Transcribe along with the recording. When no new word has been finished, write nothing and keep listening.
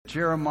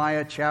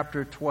Jeremiah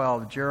chapter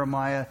 12.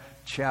 Jeremiah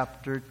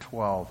chapter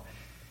 12.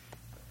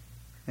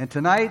 And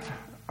tonight,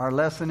 our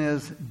lesson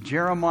is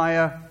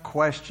Jeremiah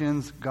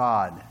questions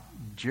God.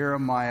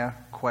 Jeremiah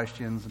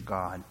questions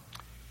God.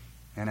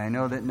 And I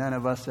know that none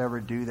of us ever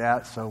do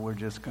that, so we're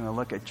just going to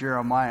look at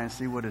Jeremiah and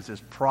see what is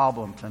his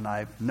problem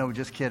tonight. No,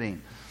 just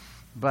kidding.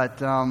 But,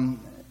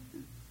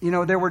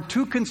 there were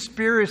two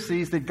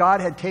conspiracies that God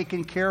had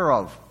taken care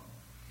of.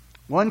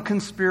 One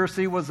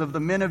conspiracy was of the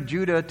men of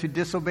Judah to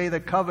disobey the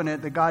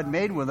covenant that God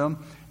made with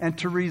them and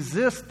to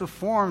resist the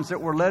forms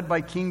that were led by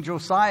King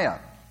Josiah,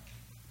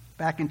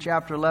 back in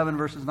chapter 11,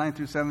 verses 9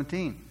 through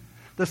 17.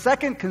 The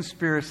second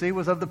conspiracy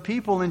was of the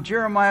people in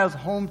Jeremiah's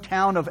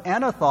hometown of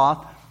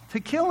Anathoth to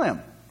kill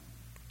him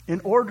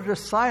in order to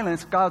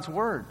silence God's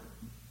word.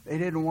 They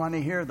didn't want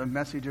to hear the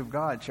message of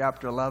God.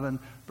 Chapter 11,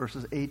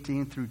 verses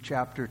 18 through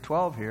chapter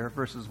 12 here,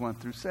 verses 1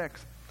 through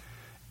 6.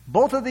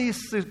 Both of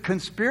these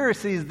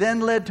conspiracies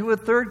then led to a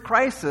third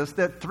crisis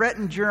that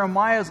threatened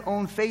Jeremiah's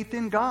own faith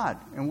in God.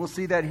 And we'll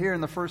see that here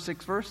in the first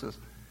 6 verses.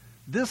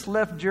 This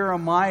left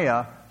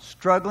Jeremiah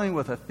struggling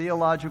with a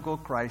theological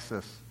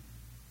crisis.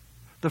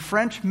 The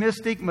French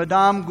mystic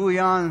Madame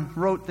Guyon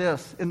wrote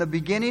this: "In the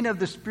beginning of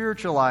the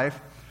spiritual life,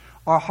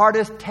 our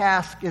hardest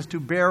task is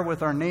to bear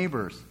with our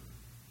neighbors,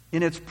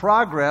 in its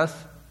progress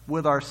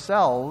with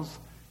ourselves,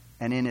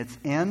 and in its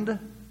end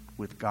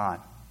with God."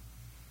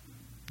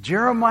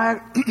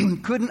 Jeremiah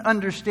couldn't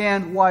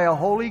understand why a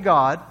holy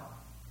God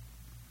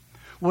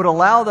would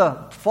allow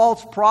the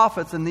false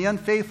prophets and the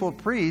unfaithful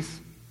priests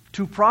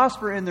to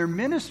prosper in their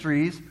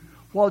ministries,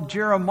 while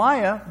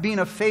Jeremiah, being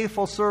a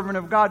faithful servant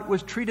of God,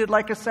 was treated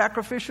like a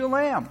sacrificial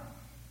lamb.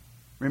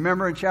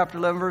 Remember in chapter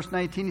 11, verse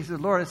 19, he says,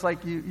 "Lord, it's like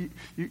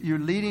you're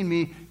leading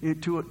me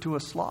to a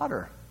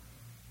slaughter."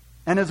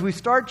 And as we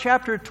start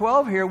chapter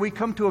 12 here, we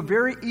come to a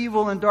very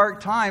evil and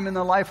dark time in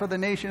the life of the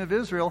nation of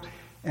Israel.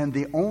 And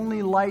the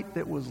only light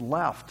that was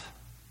left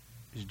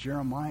is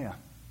Jeremiah.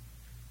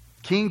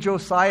 King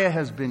Josiah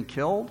has been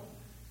killed.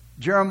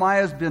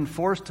 Jeremiah has been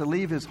forced to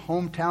leave his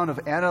hometown of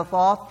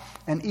Anathoth,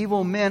 and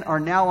evil men are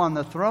now on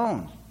the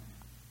throne.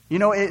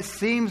 It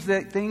seems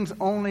that things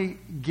only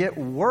get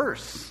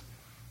worse.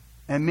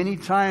 And many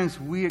times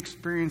we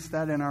experience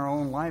that in our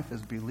own life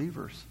as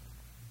believers.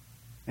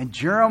 And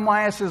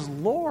Jeremiah says,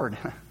 "Lord,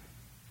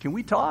 can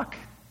we talk?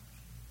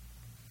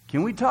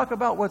 Can we talk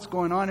about what's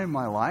going on in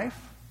my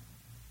life?"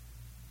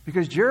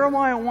 Because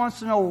Jeremiah wants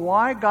to know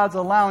why God's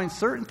allowing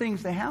certain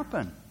things to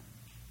happen.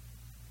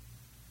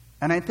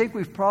 And I think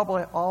we've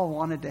probably all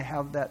wanted to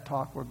have that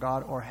talk with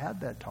God, or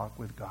had that talk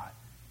with God.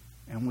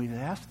 And we've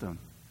asked him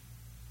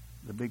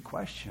the big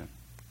question: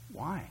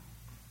 why?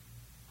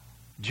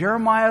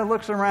 Jeremiah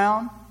looks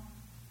around.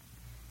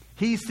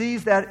 He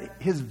sees that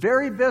his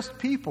very best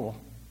people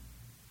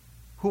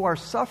who are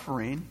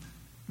suffering,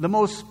 the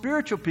most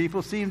spiritual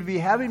people, seem to be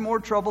having more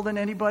trouble than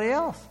anybody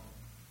else.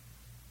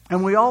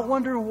 And we all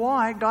wonder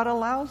why God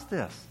allows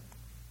this.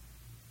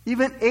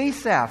 Even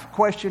Asaph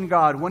questioned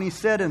God when he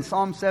said in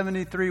Psalm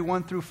 73,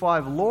 1 through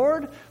 5,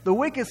 "Lord, the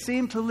wicked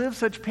seem to live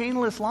such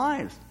painless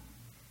lives.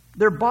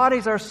 Their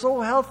bodies are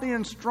so healthy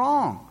and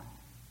strong.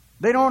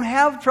 They don't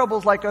have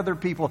troubles like other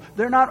people.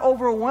 They're not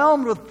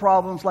overwhelmed with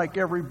problems like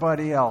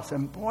everybody else."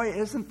 And boy,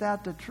 isn't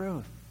that the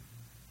truth?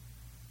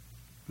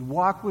 We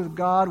walk with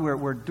God.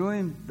 We're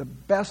doing the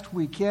best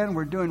we can.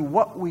 We're doing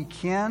what we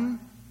can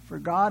for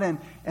God. And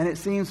it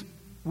seems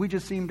we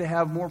just seem to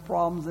have more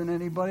problems than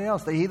anybody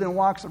else. The heathen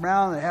walks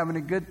around, they're having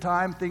a good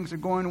time, things are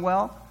going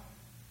well.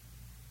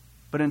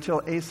 But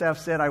until Asaph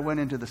said, "I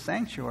went into the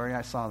sanctuary,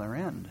 I saw their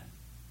end."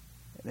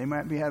 They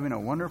might be having a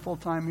wonderful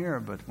time here,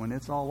 but when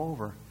it's all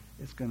over,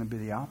 it's going to be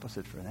the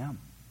opposite for them.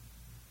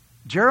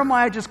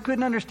 Jeremiah just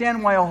couldn't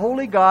understand why a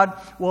holy God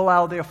will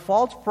allow the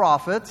false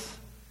prophets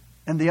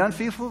and the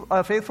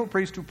unfaithful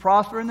priests to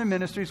prosper in their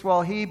ministries,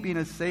 while he, being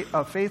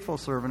a faithful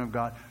servant of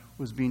God,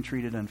 was being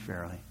treated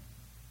unfairly.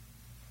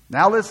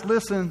 Now let's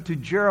listen to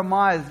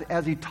Jeremiah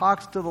as he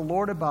talks to the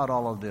Lord about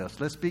all of this.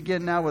 Let's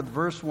begin now with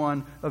verse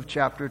 1 of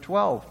chapter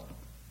 12.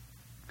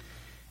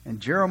 And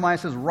Jeremiah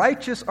says,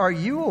 "Righteous are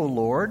you, O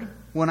Lord,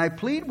 when I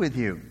plead with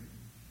you.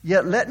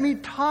 Yet let me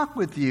talk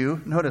with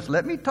you," notice,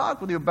 "let me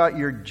talk with you about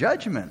your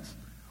judgments.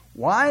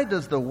 Why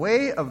does the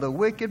way of the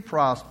wicked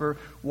prosper?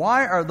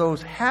 Why are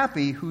those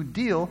happy who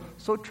deal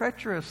so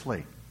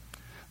treacherously?"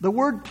 The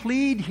word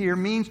plead here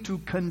means to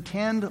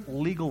contend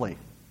legally.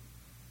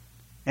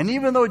 And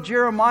even though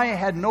Jeremiah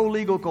had no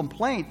legal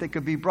complaint that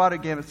could be brought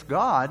against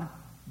God,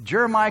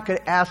 Jeremiah could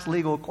ask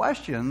legal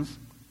questions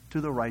to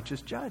the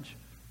righteous judge.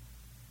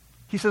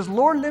 He says,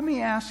 "Lord, let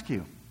me ask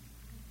you,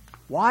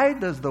 why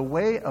does the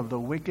way of the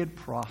wicked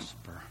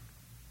prosper?"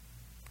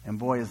 And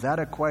boy, is that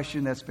a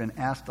question that's been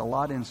asked a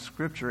lot in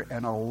Scripture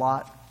and a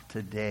lot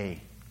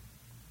today.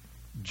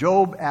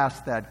 Job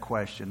asked that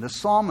question. The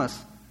psalmist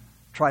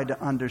tried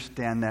to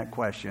understand that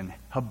question.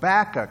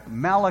 Habakkuk,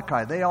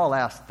 Malachi, they all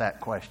asked that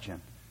question.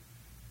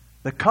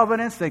 The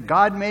covenants that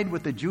God made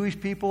with the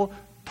Jewish people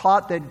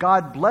taught that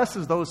God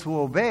blesses those who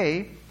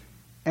obey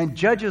and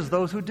judges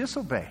those who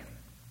disobey.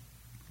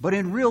 But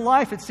in real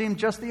life, it seemed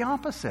just the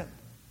opposite.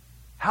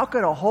 How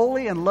could a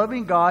holy and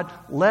loving God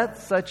let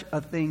such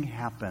a thing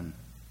happen?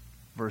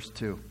 Verse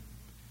 2.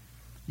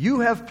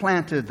 You have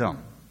planted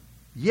them.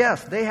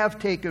 Yes, they have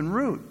taken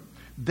root.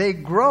 They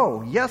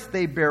grow. Yes,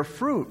 they bear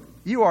fruit.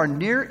 You are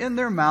near in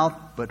their mouth,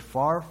 but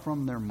far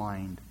from their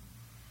mind.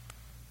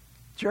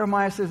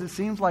 Jeremiah says it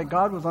seems like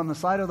God was on the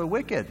side of the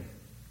wicked.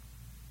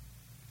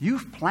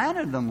 You've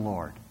planted them,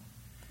 Lord.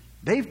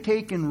 They've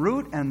taken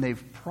root and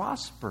they've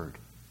prospered.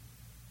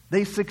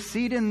 They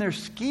succeed in their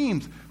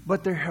schemes,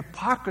 but their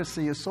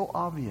hypocrisy is so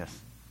obvious.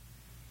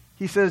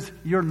 He says,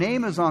 your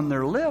name is on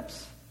their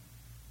lips,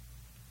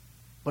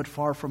 but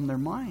far from their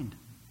mind.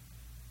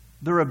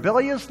 The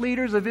rebellious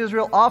leaders of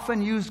Israel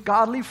often used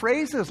godly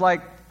phrases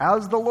like,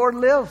 as the Lord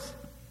lives.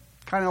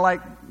 Kind of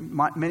like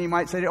many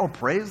might say, oh,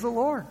 praise the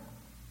Lord.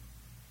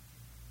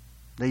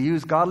 They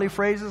use godly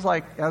phrases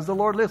like, as the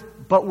Lord lives,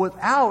 but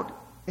without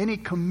any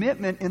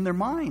commitment in their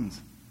minds.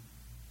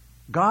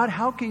 God,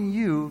 how can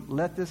you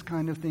let this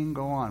kind of thing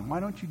go on? Why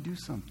don't you do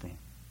something?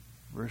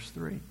 Verse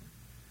 3.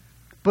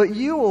 But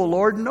you, O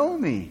Lord, know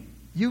me.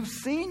 You've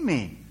seen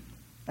me,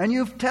 and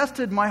you've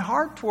tested my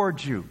heart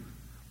towards you.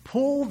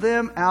 Pull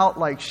them out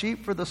like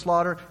sheep for the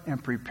slaughter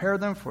and prepare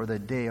them for the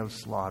day of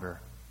slaughter.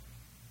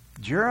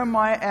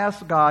 Jeremiah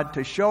asked God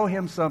to show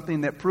him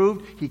something that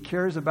proved he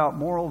cares about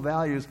moral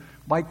values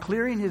by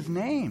clearing his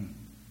name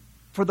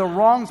for the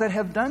wrongs that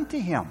have done to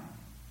him.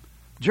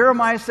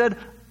 Jeremiah said,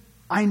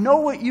 I know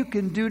what you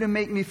can do to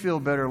make me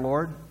feel better,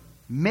 Lord.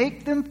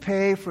 Make them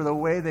pay for the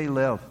way they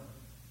live.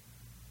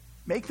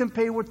 Make them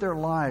pay with their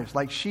lives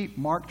like sheep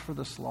marked for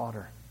the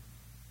slaughter.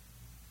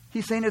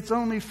 He's saying it's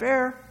only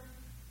fair.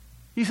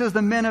 He says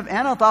the men of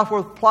Anathoth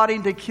were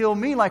plotting to kill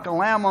me like a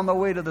lamb on the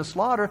way to the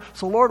slaughter.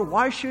 So Lord,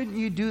 why shouldn't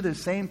you do the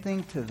same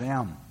thing to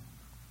them?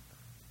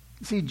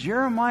 See,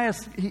 Jeremiah,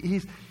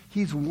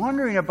 he's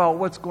wondering about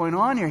what's going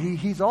on here.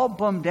 He's all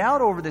bummed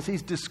out over this.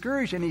 He's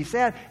discouraged and he's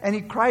sad. And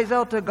he cries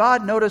out to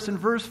God. Notice in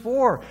verse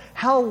 4,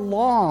 how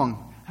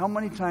long? How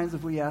many times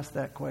have we asked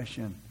that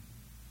question?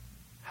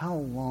 How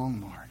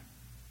long, Lord?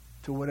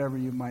 To whatever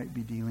you might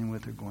be dealing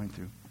with or going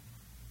through.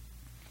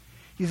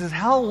 He says,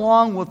 how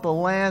long will the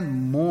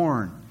land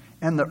mourn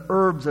and the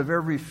herbs of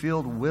every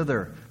field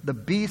wither? The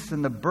beasts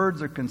and the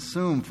birds are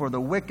consumed for the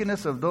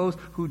wickedness of those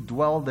who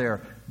dwell there,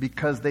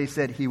 because they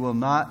said, he will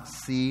not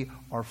see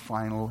our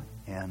final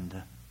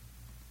end.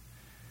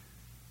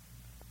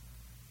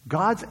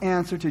 God's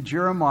answer to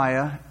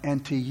Jeremiah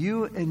and to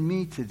you and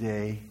me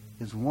today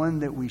is one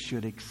that we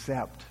should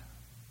accept,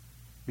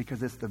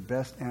 because it's the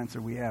best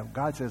answer we have.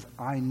 God says,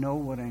 I know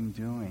what I'm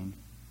doing.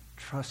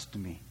 Trust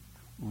me.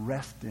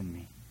 Rest in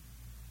me.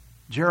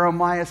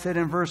 Jeremiah said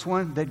in verse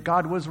 1 that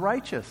God was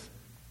righteous.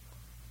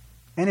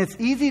 And it's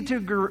easy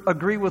to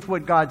agree with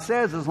what God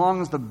says as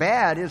long as the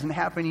bad isn't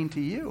happening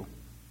to you.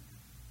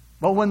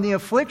 But when the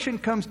affliction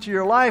comes to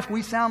your life,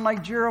 we sound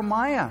like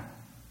Jeremiah.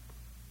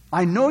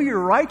 I know you're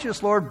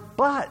righteous, Lord,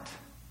 but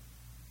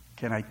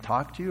can I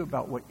talk to you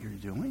about what you're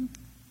doing?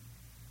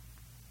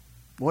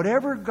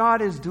 Whatever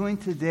God is doing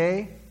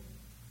today,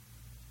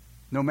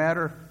 no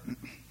matter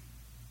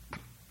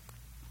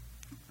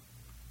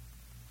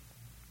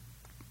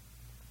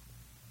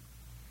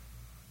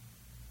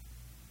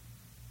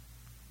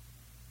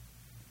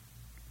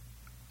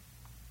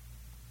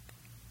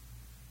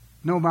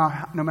no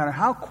matter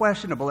how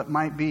questionable it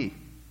might be,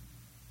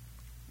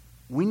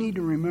 we need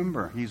to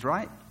remember He's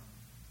right.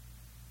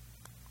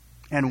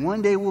 And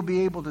one day we'll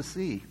be able to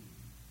see.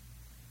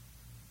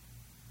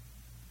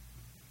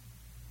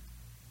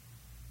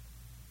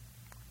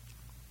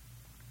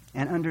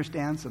 And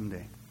understand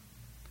someday.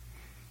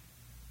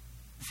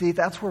 See,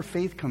 that's where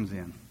faith comes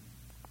in.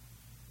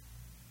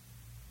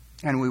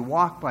 And we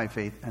walk by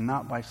faith and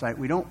not by sight.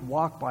 We don't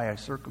walk by our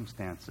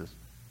circumstances.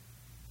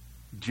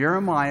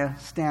 Jeremiah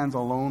stands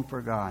alone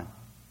for God.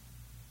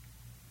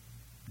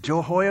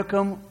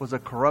 Jehoiakim was a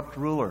corrupt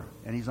ruler,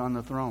 and he's on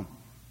the throne.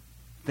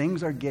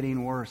 Things are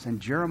getting worse, and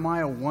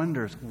Jeremiah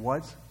wonders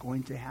what's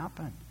going to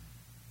happen.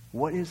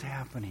 What is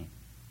happening?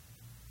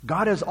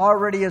 God has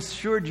already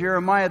assured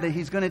Jeremiah that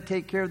He's going to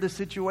take care of the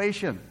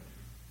situation.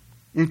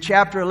 In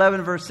chapter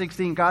 11, verse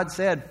 16, God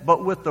said,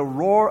 but with the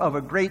roar of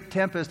a great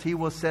tempest, He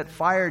will set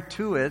fire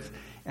to it,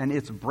 and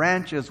its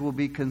branches will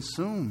be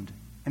consumed.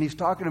 And He's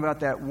talking about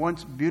that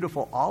once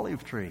beautiful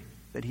olive tree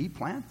that He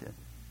planted.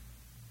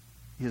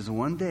 He says,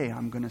 one day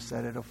I'm going to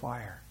set it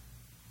afire,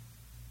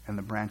 and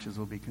the branches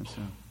will be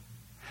consumed.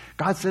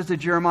 God says to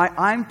Jeremiah,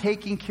 I'm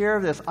taking care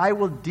of this. I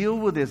will deal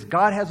with this.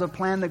 God has a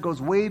plan that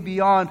goes way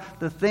beyond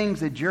the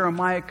things that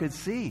Jeremiah could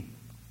see.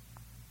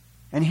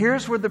 And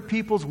here's where the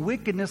people's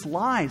wickedness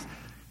lies.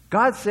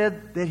 God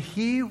said that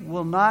He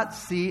will not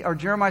see, or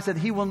Jeremiah said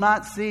He will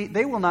not see,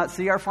 they will not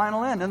see our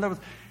final end. In other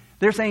words,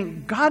 they're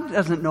saying, God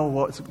doesn't know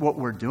what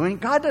we're doing.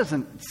 God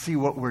doesn't see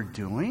what we're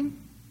doing.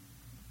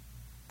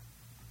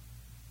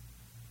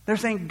 They're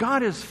saying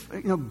God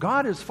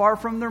is far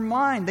from their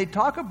mind. They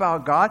talk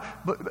about God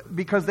but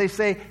because they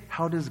say,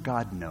 how does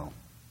God know?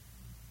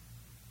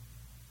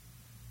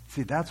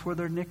 See, that's where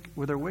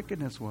their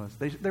wickedness was.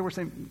 They were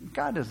saying,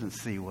 God doesn't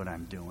see what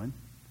I'm doing.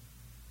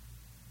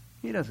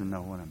 He doesn't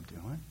know what I'm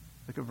doing.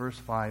 Look at verse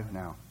 5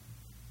 now.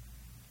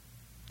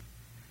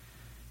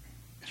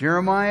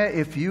 Jeremiah,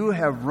 if you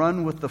have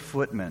run with the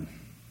footmen,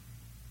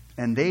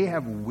 and they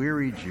have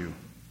wearied you,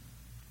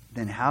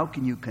 then how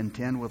can you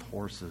contend with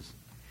horses?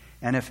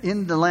 And if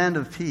in the land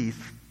of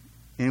Teeth,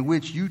 in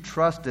which you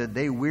trusted,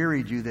 they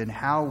wearied you, then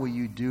how will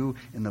you do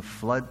in the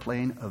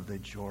floodplain of the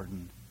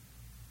Jordan?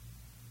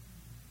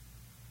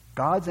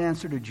 God's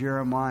answer to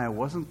Jeremiah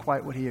wasn't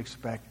quite what he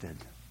expected.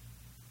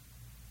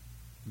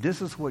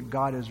 This is what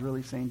God is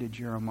really saying to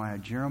Jeremiah.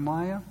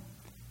 Jeremiah,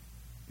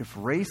 if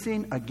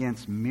racing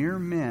against mere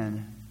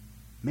men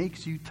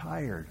makes you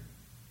tired,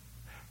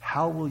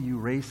 how will you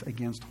race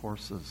against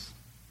horses?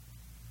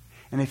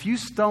 And if you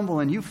stumble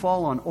and you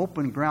fall on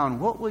open ground,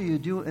 what will you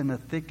do in the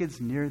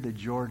thickets near the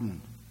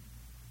Jordan?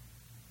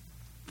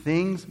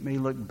 Things may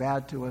look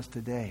bad to us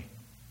today,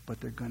 but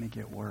they're going to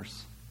get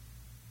worse.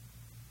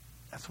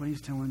 That's what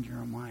he's telling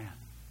Jeremiah.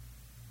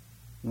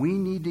 We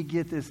need to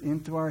get this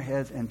into our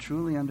heads and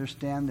truly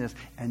understand this.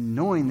 And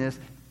knowing this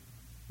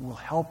will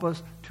help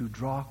us to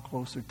draw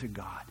closer to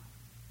God.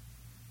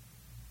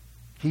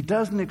 He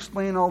doesn't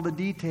explain all the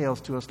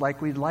details to us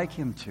like we'd like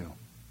him to.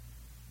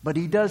 But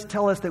he does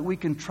tell us that we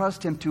can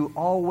trust him to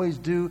always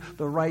do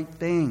the right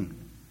thing.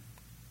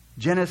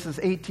 Genesis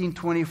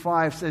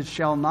 18:25 says,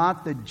 "Shall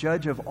not the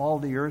judge of all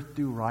the earth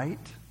do right?"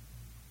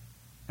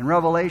 In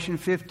Revelation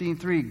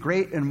 15:3,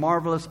 "Great and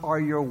marvelous are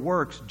your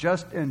works,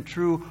 just and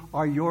true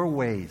are your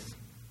ways."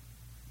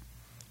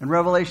 In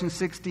Revelation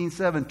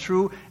 16:7,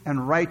 "True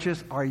and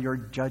righteous are your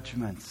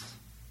judgments."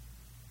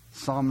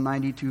 Psalm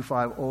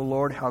 92:5, "O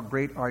Lord, how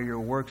great are your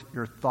works,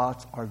 your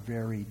thoughts are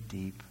very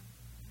deep."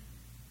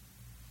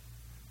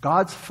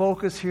 God's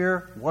focus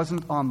here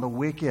wasn't on the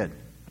wicked.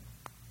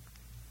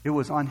 It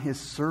was on his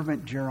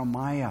servant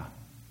Jeremiah.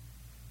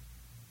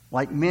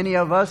 Like many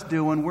of us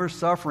do when we're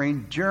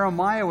suffering,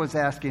 Jeremiah was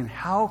asking,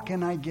 how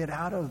can I get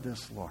out of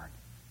this, Lord?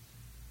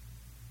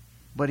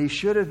 But he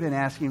should have been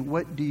asking,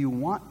 what do you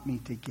want me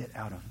to get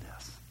out of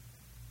this?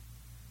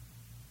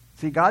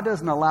 See, God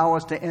doesn't allow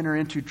us to enter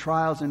into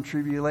trials and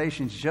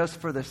tribulations just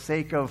for the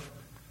sake of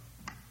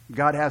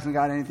God hasn't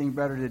got anything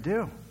better to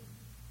do.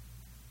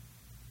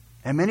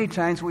 And many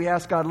times we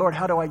ask God, Lord,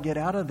 how do I get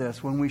out of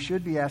this? When we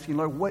should be asking,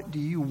 Lord, what do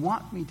you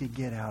want me to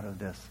get out of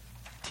this?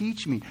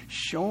 Teach me.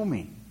 Show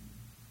me.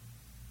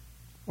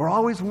 We're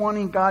always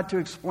wanting God to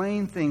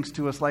explain things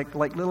to us like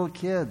little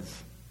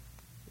kids.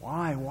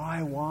 Why?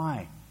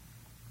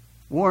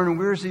 Warren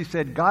Wiersbe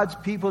said, God's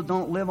people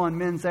don't live on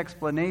men's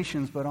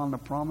explanations, but on the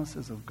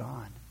promises of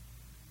God.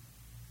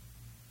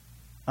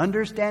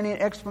 Understanding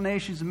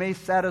explanations may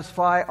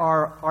satisfy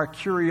our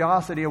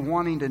curiosity of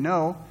wanting to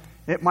know.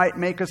 It might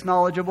make us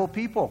knowledgeable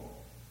people.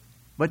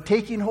 But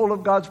taking hold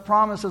of God's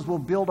promises will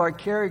build our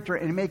character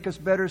and make us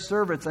better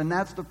servants. And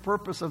that's the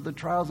purpose of the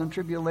trials and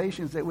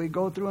tribulations that we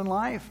go through in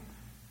life.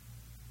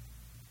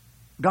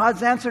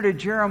 God's answer to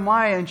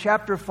Jeremiah in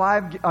chapter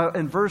 5,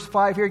 in verse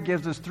 5 here,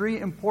 gives us three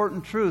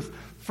important truths.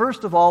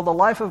 First of all, the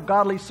life of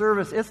godly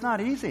service, it's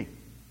not easy.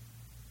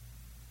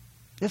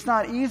 It's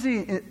not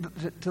easy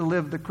to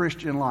live the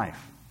Christian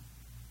life.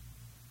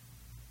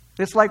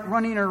 It's like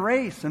running a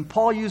race, and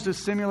Paul used a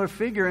similar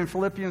figure in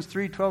Philippians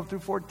 3:12 through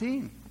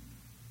 14.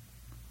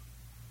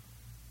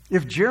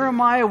 If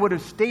Jeremiah would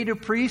have stayed a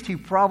priest, he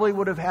probably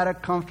would have had a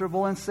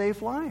comfortable and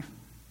safe life.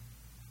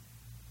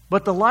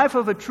 But the life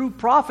of a true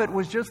prophet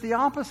was just the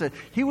opposite.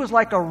 He was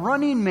like a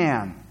running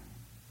man,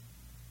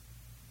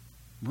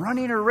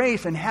 running a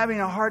race and having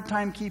a hard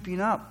time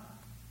keeping up.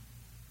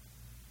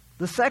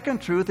 The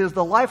second truth is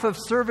the life of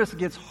service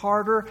gets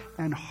harder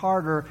and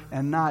harder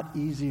and not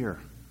easier.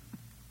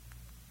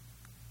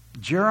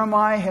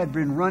 Jeremiah had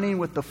been running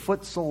with the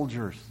foot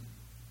soldiers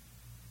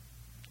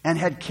and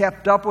had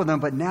kept up with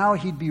them, but now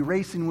he'd be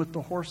racing with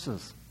the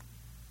horses.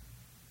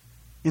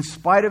 In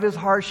spite of his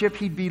hardship,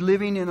 he'd be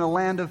living in a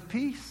land of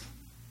peace.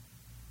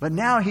 But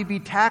now he'd be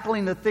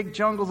tackling the thick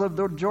jungles of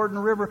the Jordan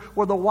River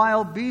where the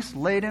wild beasts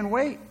laid in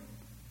wait.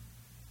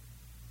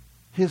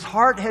 His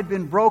heart had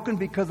been broken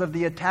because of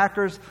the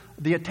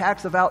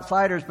attacks of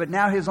outsiders, but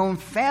now his own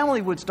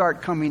family would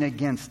start coming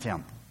against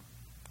him.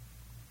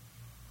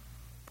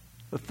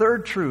 The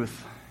third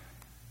truth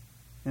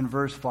in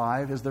verse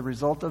 5 is the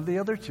result of the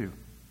other two.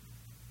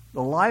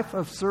 The life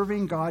of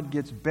serving God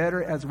gets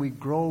better as we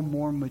grow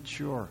more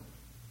mature.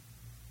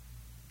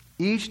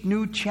 Each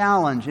new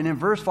challenge, and in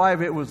verse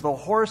 5 it was the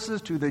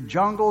horses to the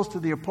jungles to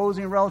the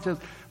opposing relatives,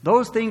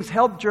 those things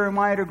helped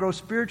Jeremiah to grow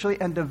spiritually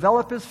and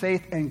develop his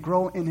faith and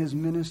grow in his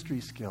ministry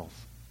skills.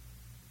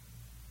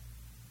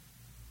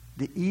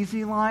 The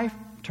easy life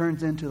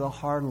turns into the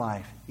hard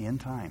life in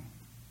time.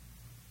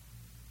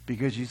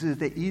 Because you see that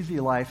the easy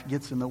life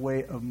gets in the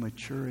way of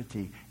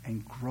maturity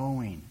and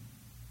growing.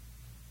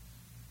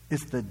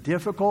 It's the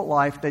difficult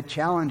life that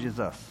challenges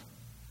us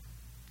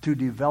to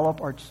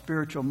develop our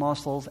spiritual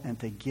muscles and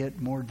to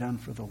get more done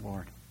for the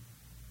Lord.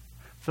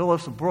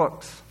 Philip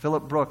Brooks,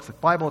 a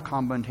Bible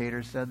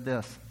commentator, said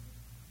this: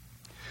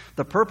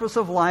 "The purpose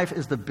of life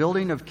is the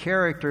building of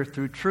character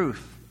through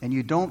truth, and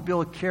you don't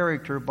build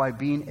character by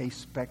being a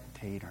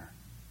spectator."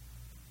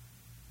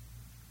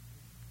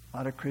 A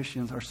lot of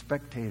Christians are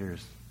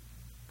spectators.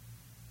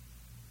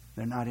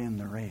 They're not in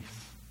the race.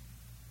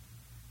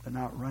 They're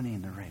not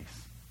running the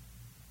race.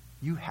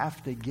 You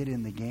have to get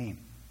in the game.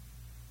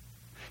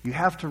 You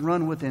have to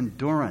run with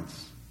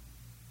endurance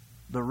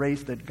the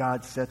race that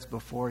God sets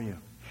before you.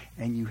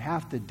 And you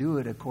have to do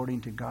it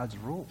according to God's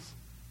rules.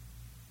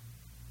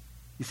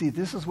 You see,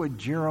 this is what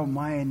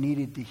Jeremiah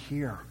needed to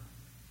hear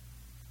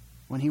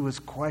when he was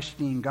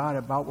questioning God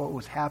about what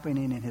was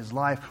happening in his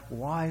life.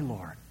 Why,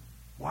 Lord?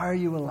 Why are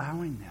you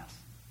allowing this?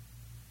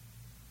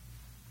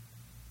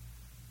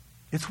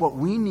 It's what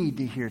we need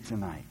to hear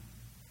tonight.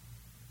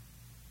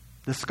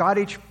 The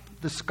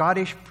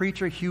Scottish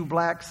preacher Hugh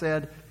Black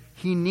said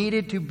he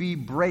needed to be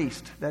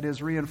braced, that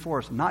is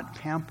reinforced, not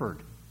pampered.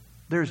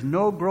 There's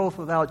no growth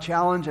without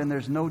challenge, and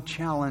there's no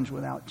challenge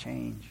without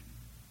change.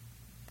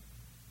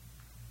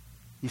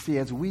 You see,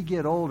 as we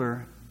get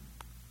older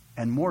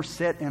and more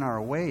set in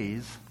our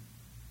ways,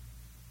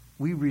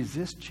 we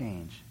resist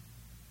change.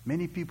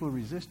 Many people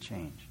resist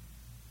change,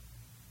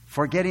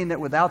 forgetting that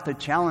without the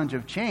challenge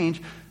of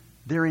change,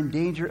 they're in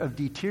danger of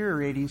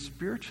deteriorating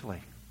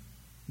spiritually,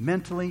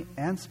 mentally,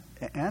 and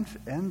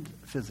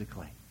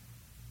physically.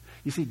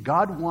 You see,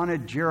 God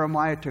wanted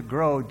Jeremiah to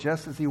grow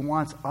just as he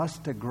wants us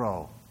to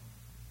grow.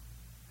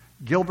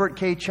 Gilbert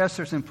K.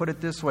 Chesterton put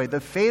it this way: the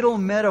fatal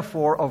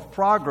metaphor of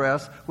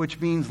progress, which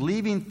means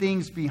leaving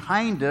things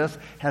behind us,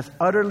 has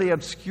utterly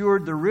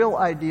obscured the real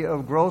idea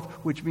of growth,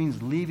 which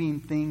means leaving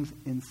things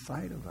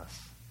inside of us.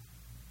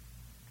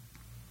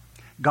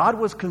 God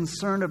was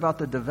concerned about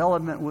the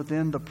development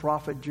within the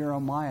prophet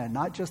Jeremiah,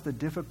 not just the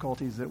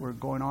difficulties that were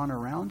going on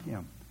around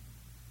him.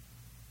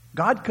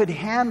 God could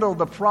handle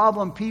the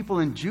problem people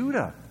in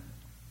Judah.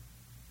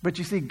 But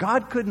you see,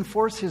 God couldn't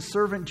force his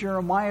servant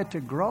Jeremiah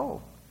to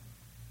grow.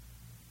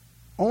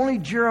 Only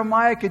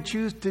Jeremiah could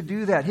choose to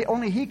do that.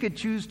 Only he could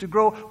choose to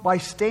grow by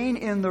staying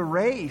in the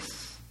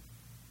race,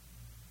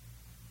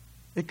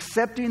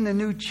 accepting the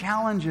new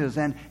challenges,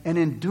 and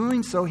in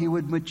doing so, he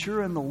would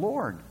mature in the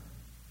Lord.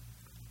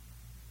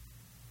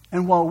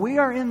 And while we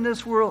are in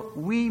this world,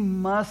 we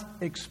must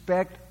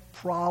expect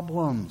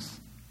problems.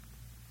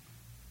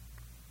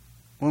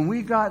 When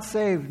we got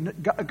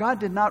saved, God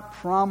did not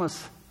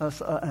promise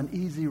us an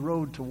easy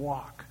road to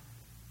walk.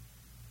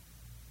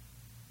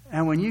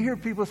 And when you hear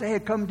people say,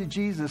 hey, come to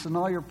Jesus and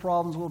all your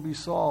problems will be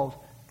solved,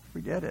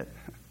 forget it.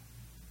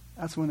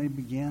 That's when they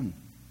begin.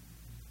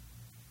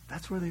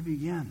 That's where they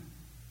begin.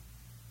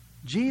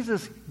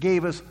 Jesus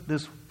gave us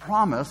this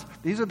promise.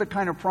 These are the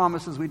kind of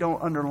promises we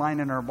don't underline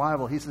in our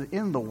Bible. He says,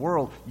 in the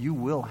world, you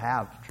will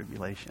have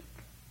tribulation.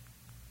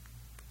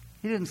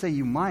 He didn't say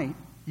you might,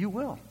 you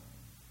will.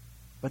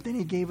 But then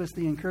he gave us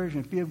the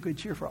encouragement, be of good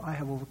cheer, for I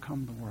have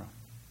overcome the world.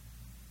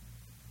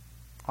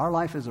 Our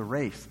life is a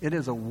race. It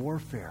is a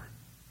warfare.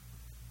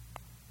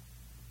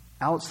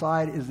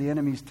 Outside is the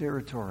enemy's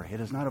territory.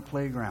 It is not a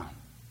playground.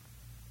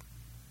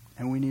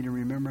 And we need to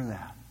remember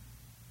that.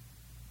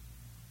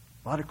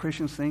 A lot of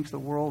Christians think the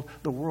world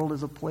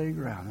is a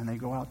playground, and they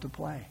go out to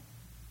play.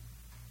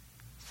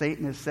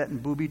 Satan is setting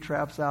booby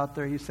traps out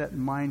there. He's setting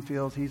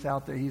minefields. He's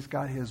out there. He's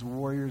got his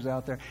warriors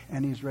out there,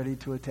 and he's ready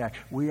to attack.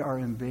 We are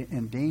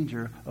in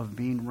danger of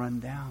being run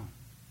down.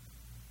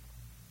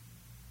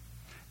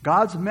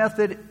 God's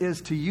method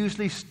is to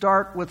usually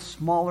start with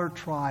smaller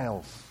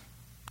trials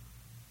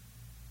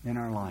in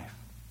our life.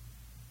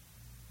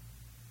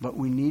 But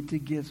we need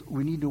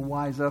to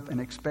wise up and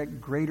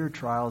expect greater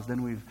trials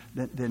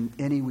than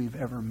any we've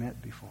ever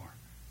met before.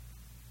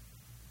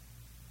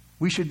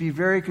 We should be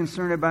very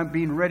concerned about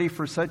being ready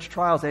for such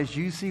trials as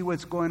you see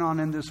what's going on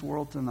in this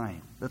world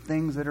tonight, the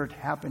things that are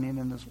happening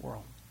in this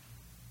world.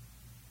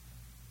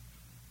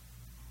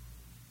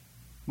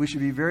 We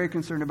should be very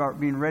concerned about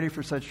being ready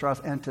for such trials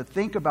and to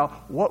think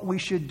about what we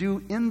should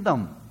do in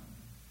them.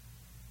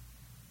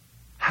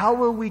 How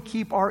will we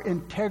keep our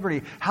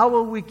integrity? How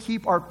will we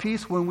keep our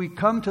peace when we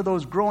come to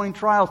those growing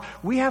trials?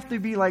 We have to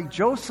be like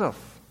Joseph.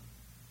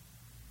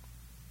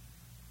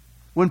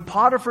 When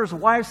Potiphar's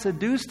wife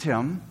seduced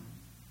him,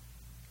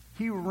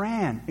 he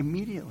ran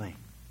immediately.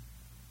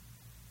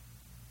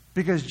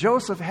 Because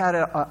Joseph had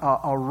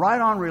a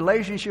right-on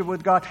relationship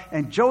with God,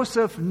 and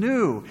Joseph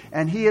knew,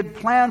 and he had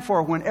planned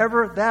for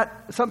whenever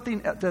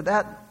something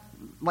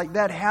like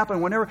that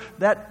happened, whenever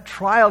that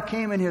trial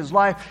came in his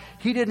life,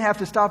 he didn't have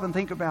to stop and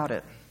think about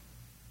it.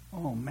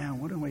 Oh man,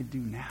 what do I do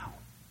now?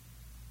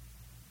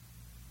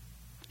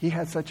 He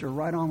had such a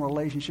right-on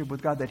relationship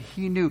with God that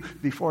he knew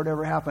before it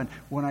ever happened,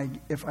 when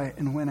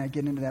I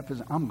get into that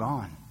position, I'm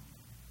gone.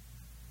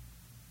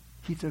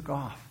 He took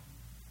off.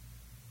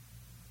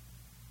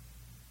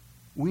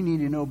 We need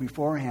to know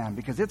beforehand,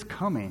 because it's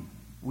coming.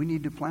 We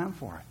need to plan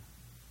for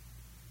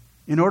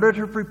it. In order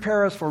to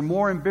prepare us for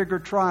more and bigger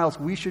trials,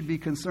 we should be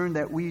concerned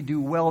that we do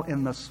well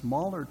in the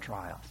smaller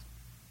trials.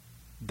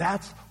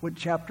 That's what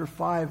chapter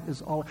 5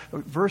 is all,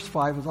 verse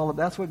 5 is all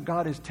about. That's what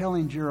God is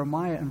telling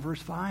Jeremiah in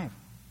verse 5.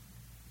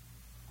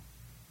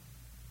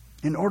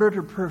 In order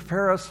to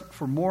prepare us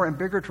for more and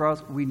bigger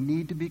trials, we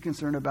need to be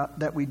concerned about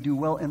that we do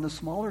well in the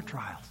smaller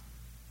trials.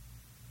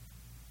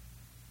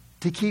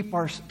 to keep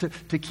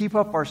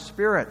up our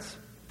spirits,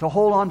 to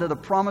hold on to the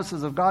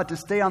promises of God, to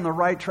stay on the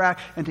right track,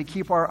 and to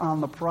keep our eye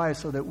on the prize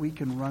so that we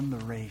can run the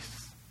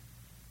race.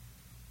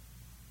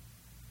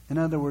 In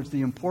other words,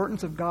 the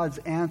importance of God's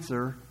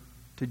answer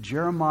to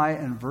Jeremiah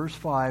in verse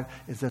 5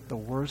 is that the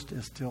worst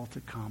is still to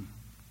come.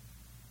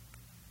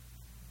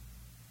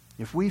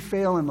 If we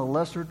fail in the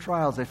lesser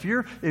trials, if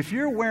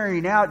you're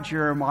wearing out,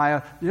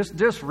 Jeremiah,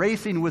 just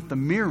racing with the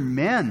mere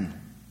men,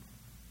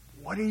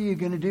 what are you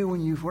going to do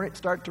when you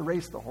start to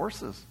race the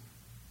horses,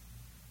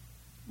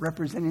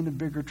 representing the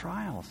bigger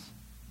trials?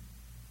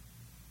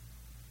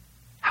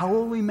 How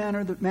will we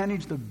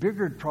manage the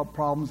bigger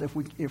problems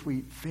if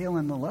we fail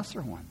in the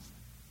lesser ones?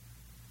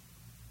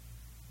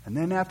 And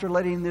then after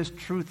letting this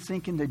truth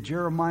sink into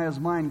Jeremiah's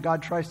mind,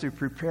 God tries to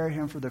prepare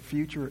him for the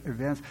future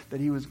events that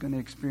he was going to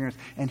experience.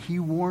 And he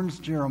warns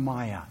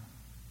Jeremiah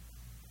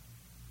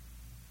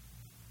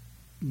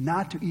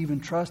not to even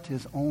trust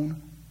his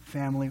own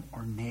family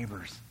or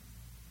neighbors.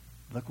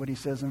 Look what he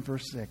says in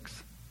verse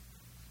 6.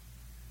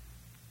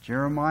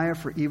 Jeremiah,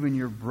 for even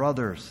your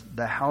brothers,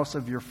 the house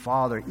of your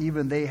father,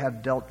 even they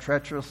have dealt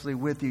treacherously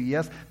with you.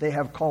 Yes, they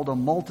have called a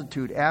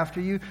multitude after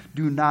you.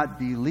 Do not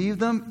believe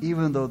them,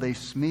 even though they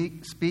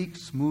speak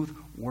smooth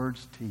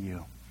words to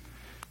you.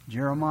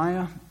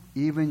 Jeremiah,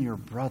 even your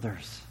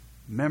brothers,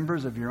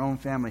 members of your own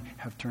family,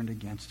 have turned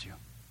against you.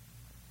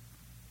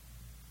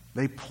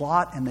 They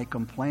plot and they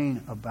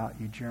complain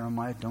about you,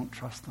 Jeremiah. Don't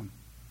trust them,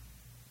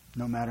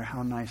 no matter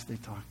how nice they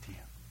talk to you.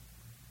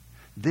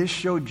 This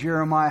showed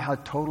Jeremiah how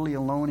totally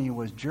alone he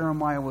was.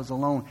 Jeremiah was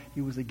alone.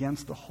 He was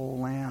against the whole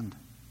land.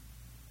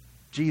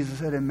 Jesus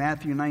said in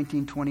Matthew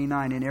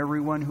 19:29, and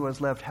everyone who has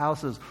left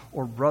houses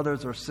or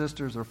brothers or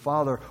sisters or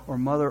father or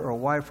mother or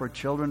wife or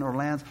children or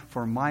lands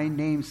for my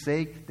name's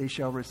sake, they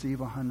shall receive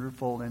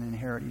 100-fold and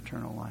inherit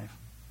eternal life.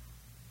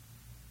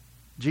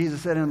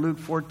 Jesus said in Luke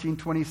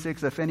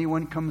 14:26, if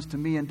anyone comes to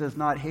me and does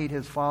not hate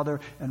his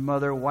father and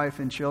mother, wife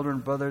and children,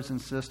 brothers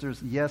and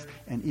sisters, yes,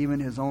 and even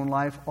his own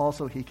life,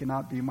 also he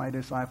cannot be my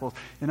disciples.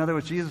 In other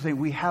words, Jesus is saying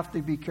we have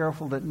to be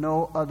careful that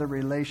no other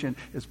relation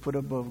is put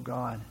above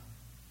God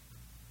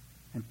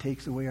and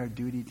takes away our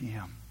duty to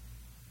him.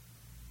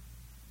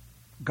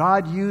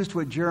 God used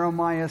what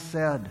Jeremiah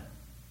said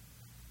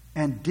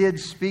and did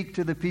speak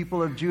to the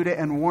people of Judah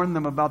and warn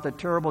them about the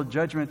terrible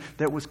judgment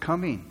that was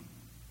coming.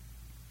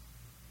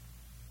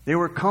 They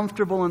were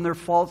comfortable in their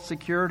false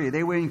security.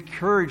 They were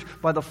encouraged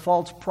by the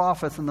false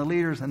prophets and the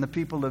leaders and the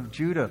people of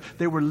Judah.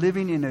 They were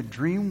living in a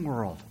dream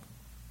world.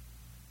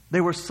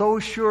 They were so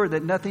sure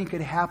that nothing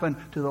could happen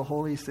to the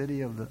holy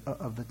city of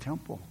the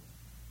temple.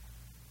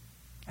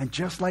 And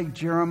just like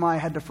Jeremiah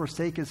had to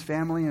forsake his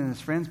family and his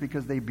friends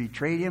because they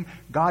betrayed him,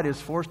 God is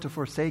forced to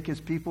forsake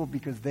his people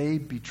because they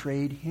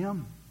betrayed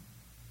him.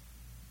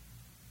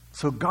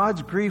 So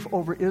God's grief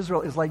over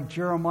Israel is like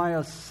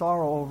Jeremiah's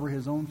sorrow over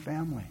his own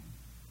family.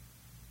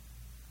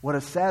 What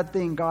a sad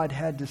thing God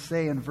had to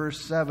say in verse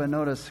 7.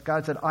 Notice,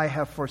 God said, I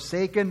have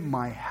forsaken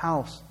my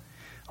house.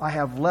 I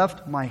have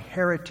left my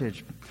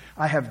heritage.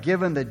 I have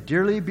given the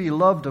dearly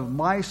beloved of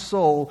my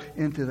soul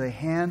into the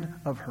hand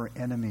of her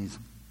enemies.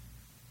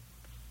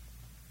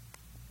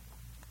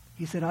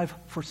 He said, I've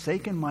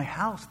forsaken my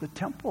house, the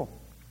temple.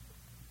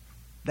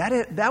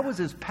 That was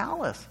his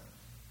palace.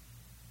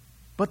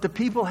 But the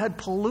people had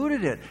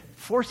polluted it,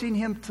 forcing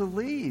him to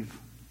leave.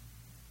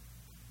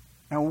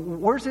 Now,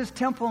 where's his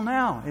temple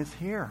now? It's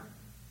here.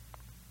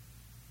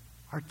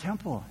 Our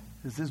temple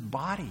is this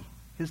body.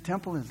 His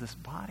temple is this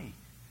body.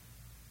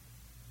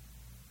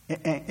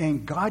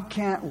 And God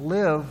can't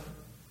live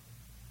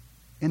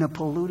in a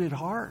polluted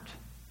heart.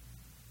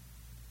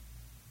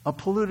 A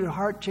polluted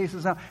heart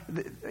chases out.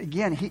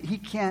 Again, he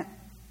can't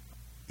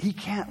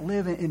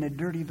live in a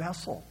dirty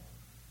vessel.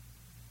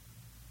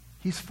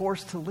 He's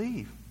forced to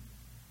leave.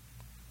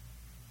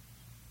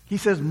 He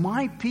says,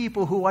 my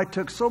people who I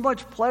took so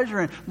much pleasure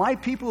in, my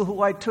people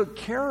who I took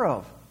care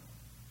of,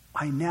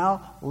 I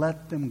now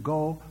let them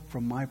go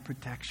from my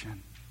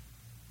protection.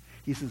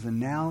 He says, and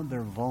now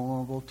they're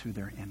vulnerable to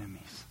their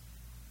enemies.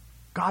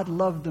 God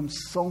loved them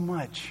so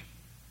much.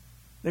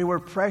 They were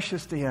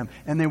precious to him,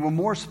 and they were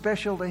more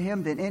special to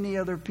him than any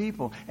other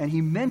people. And he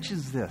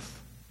mentions this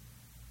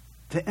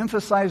to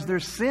emphasize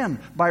their sin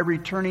by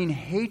returning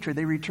hatred.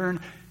 They return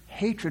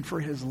hatred for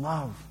his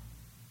love.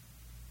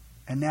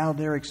 And now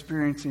they're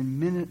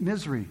experiencing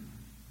misery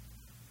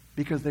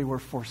because they were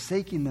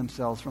forsaking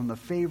themselves from the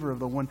favor of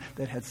the one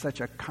that had such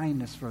a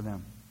kindness for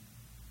them.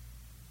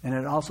 And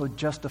it also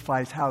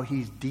justifies how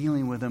he's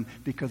dealing with them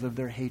because of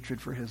their hatred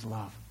for his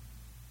love.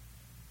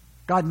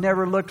 God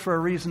never looked for a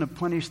reason to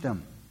punish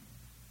them.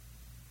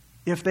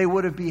 If they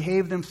would have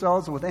behaved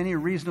themselves with any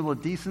reasonable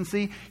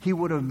decency, he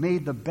would have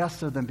made the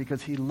best of them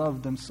because he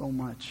loved them so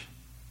much.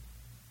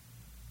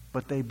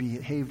 But they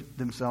behaved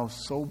themselves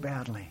so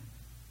badly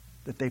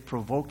that they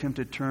provoked him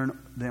to turn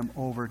them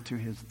over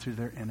to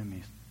their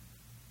enemies,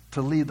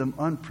 to leave them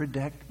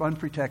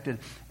unprotected,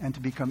 and to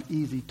become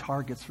easy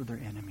targets for their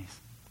enemies.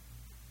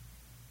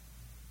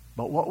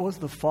 But what was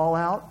the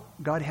fallout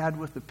God had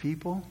with the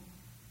people?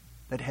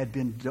 that had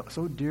been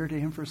so dear to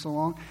him for so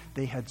long,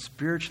 they had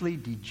spiritually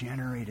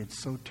degenerated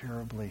so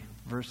terribly.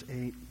 Verse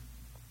 8.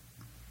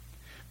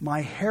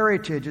 My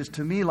heritage is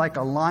to me like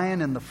a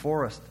lion in the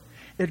forest.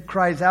 It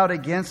cries out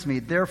against me.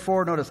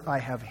 Therefore, notice, I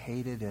have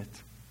hated it.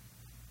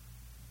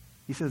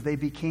 He says they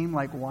became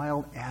like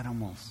wild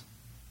animals.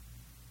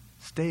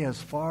 Stay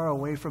as far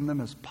away from them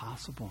as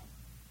possible.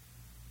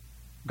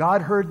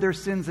 God heard their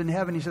sins in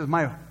heaven. He says,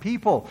 my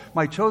people,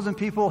 my chosen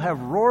people have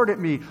roared at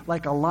me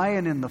like a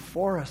lion in the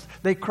forest.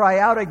 They cry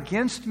out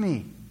against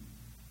me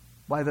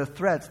by the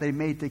threats they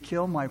made to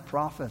kill my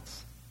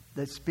prophets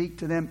that speak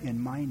to them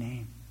in my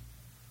name.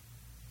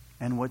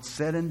 And what's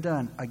said and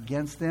done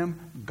against them,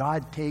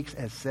 God takes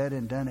as said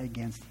and done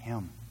against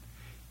him.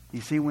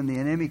 You see, when the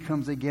enemy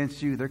comes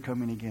against you, they're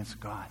coming against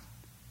God.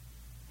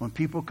 When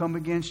people come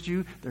against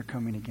you, they're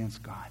coming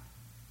against God.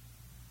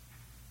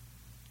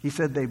 He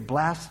said they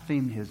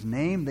blasphemed his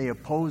name, they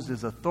opposed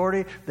his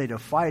authority, they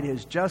defied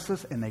his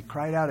justice, and they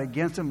cried out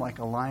against him like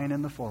a lion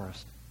in the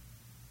forest.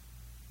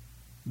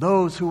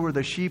 Those who were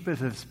the sheep of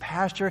his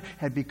pasture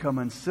had become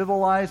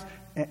uncivilized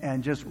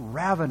and just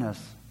ravenous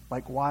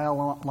like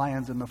wild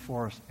lions in the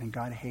forest, and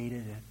God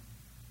hated it.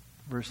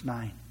 Verse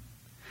 9.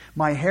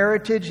 My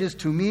heritage is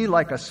to me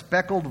like a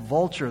speckled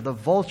vulture. The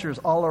vultures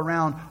all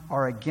around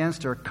are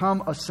against her.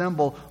 Come,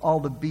 assemble all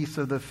the beasts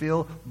of the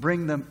field,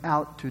 bring them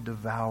out to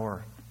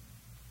devour.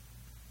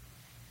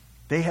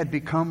 They had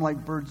become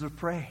like birds of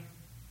prey,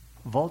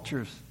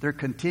 vultures. They're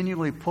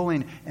continually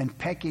pulling and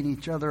pecking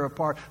each other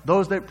apart.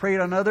 Those that preyed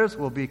on others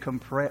will become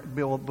prey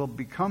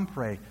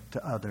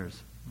to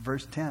others.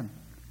 Verse 10.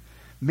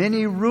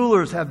 Many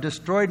rulers have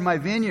destroyed my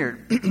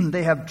vineyard.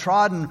 They have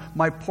trodden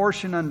my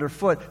portion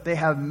underfoot. They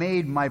have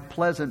made my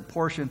pleasant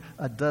portion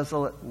a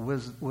desolate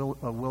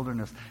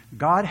wilderness.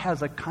 God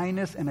has a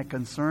kindness and a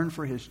concern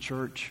for his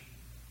church.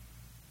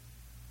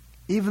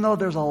 Even though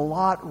there's a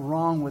lot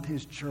wrong with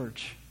his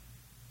church,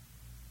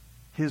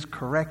 his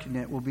correcting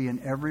it will be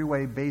in every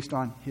way based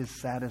on his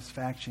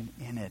satisfaction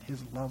in it,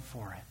 his love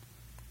for it.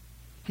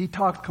 He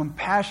talked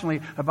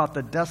compassionately about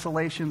the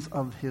desolations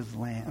of his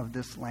land, of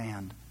this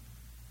land.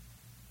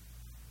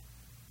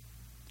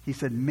 He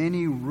said,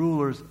 many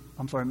rulers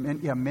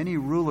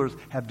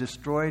have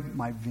destroyed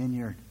my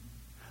vineyard.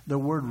 The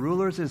word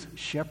rulers is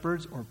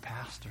shepherds or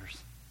pastors.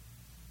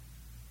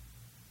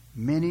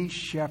 Many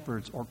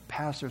shepherds or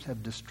pastors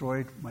have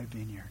destroyed my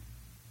vineyard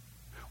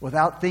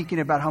without thinking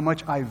about how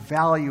much I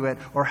value it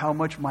or how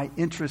much my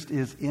interest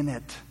is in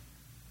it.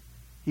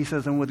 He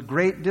says, and with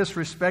great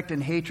disrespect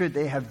and hatred,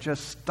 they have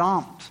just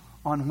stomped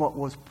on what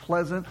was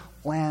pleasant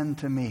land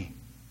to me.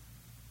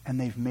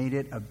 And they've made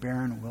it a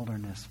barren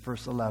wilderness.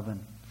 Verse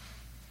 11.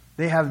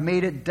 They have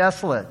made it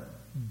desolate.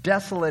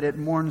 Desolate it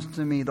mourns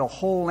to me. The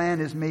whole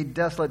land is made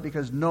desolate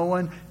because no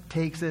one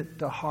takes it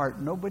to heart.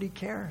 Nobody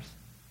cares.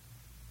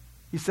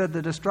 He said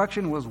the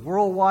destruction was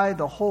worldwide.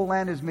 The whole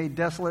land is made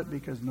desolate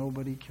because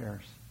nobody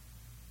cares.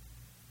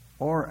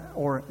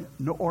 Or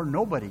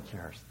nobody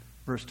cares.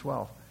 Verse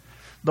 12.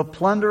 The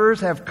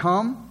plunderers have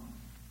come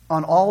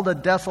on all the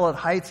desolate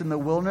heights in the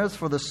wilderness,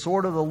 for the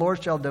sword of the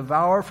Lord shall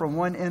devour from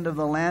one end of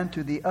the land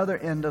to the other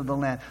end of the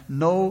land.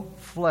 No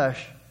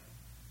flesh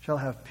shall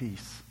have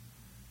peace.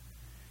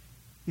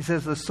 He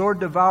says the sword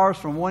devours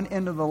from one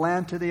end of the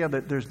land to the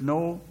other. There's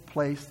no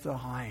place to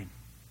hide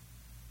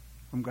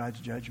from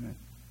God's judgment.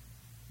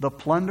 The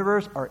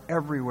plunderers are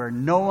everywhere.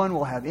 No one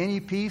will have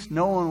any peace.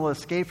 No one will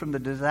escape from the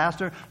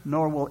disaster,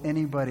 nor will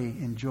anybody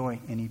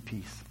enjoy any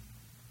peace.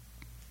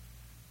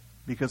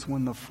 Because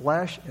when the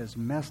flesh has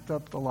messed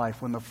up the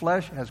life, when the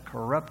flesh has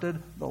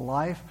corrupted the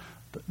life,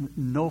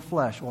 no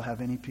flesh will have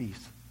any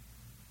peace.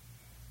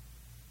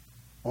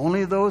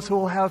 Only those who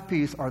will have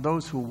peace are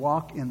those who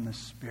walk in the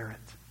Spirit.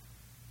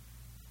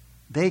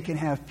 They can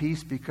have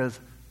peace because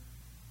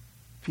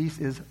peace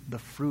is the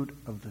fruit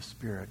of the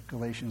Spirit.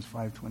 Galatians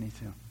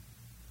 5:22.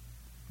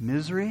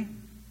 Misery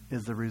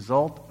is the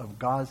result of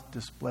God's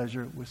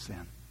displeasure with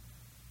sin.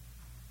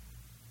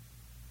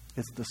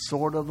 It's the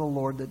sword of the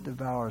Lord that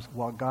devours.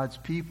 While God's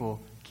people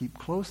keep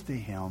close to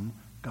him,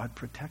 God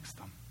protects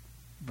them.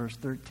 Verse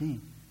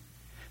 13.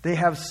 They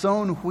have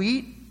sown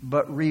wheat,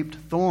 but reaped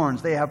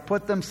thorns. They have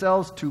put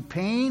themselves to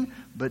pain,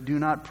 but do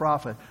not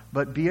profit.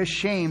 But be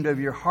ashamed of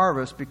your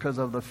harvest because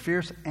of the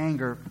fierce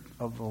anger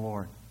of the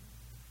Lord.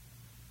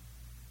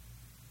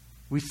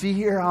 We see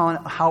here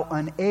how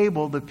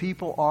unable the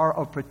people are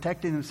of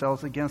protecting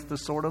themselves against the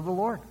sword of the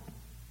Lord.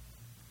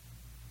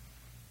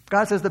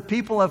 God says the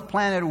people have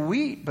planted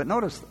wheat, but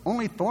notice,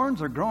 only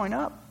thorns are growing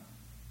up.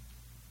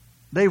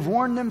 They've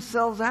worn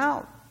themselves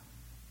out.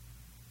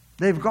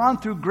 They've gone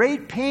through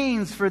great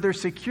pains for their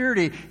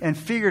security and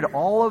figured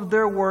all of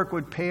their work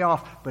would pay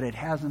off, but it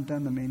hasn't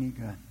done them any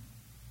good.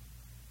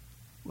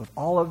 With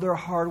all of their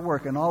hard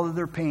work and all of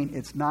their pain,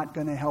 it's not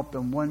going to help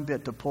them one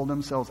bit to pull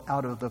themselves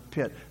out of the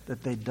pit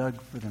that they dug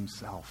for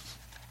themselves.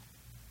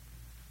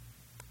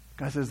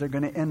 God says they're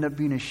going to end up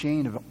being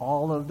ashamed of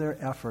all of their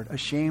effort,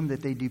 ashamed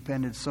that they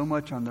depended so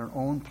much on their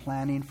own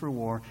planning for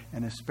war,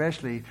 and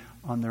especially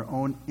on their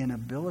own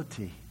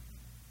inability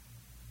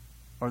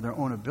or their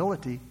own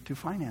ability to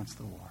finance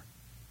the war.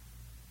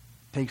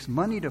 It takes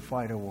money to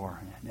fight a war.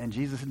 And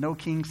Jesus said, no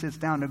king sits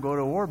down to go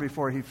to war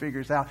before he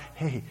figures out,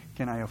 hey,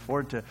 can I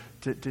afford to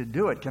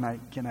do it? Can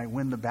I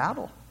win the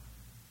battle?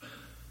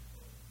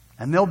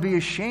 And they'll be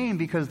ashamed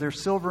because their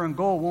silver and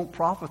gold won't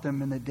profit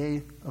them in the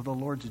day of the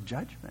Lord's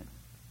judgment.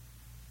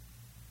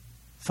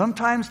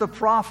 Sometimes the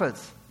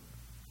prophets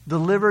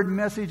delivered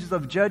messages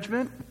of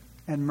judgment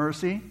and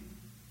mercy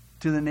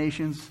to the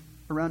nations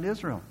around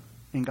Israel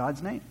in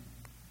God's name.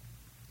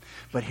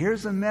 But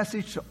here's a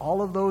message to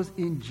all of those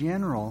in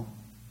general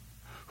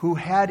who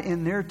had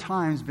in their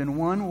times been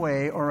one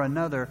way or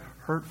another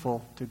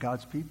hurtful to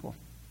God's people.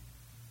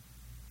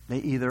 They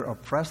either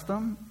oppressed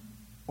them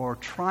or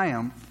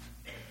triumphed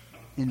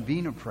in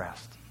being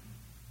oppressed.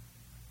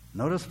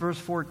 Notice verse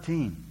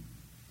 14.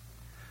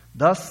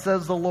 Thus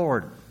says the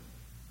Lord,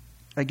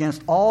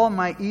 against all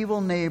my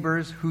evil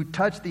neighbors who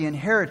touch the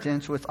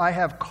inheritance which I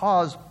have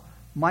caused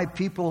my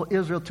people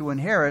Israel to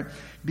inherit,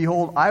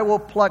 behold, I will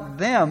pluck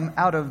them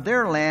out of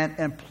their land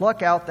and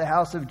pluck out the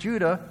house of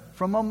Judah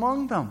from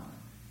among them.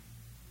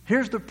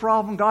 Here's the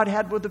problem God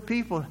had with the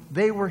people.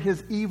 They were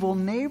his evil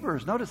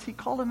neighbors. Notice he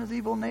called them his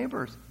evil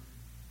neighbors.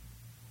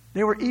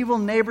 They were evil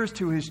neighbors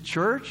to his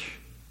church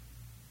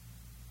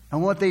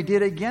and what they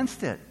did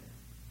against it.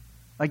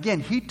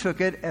 Again, he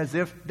took it as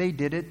if they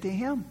did it to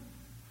him.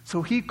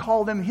 So he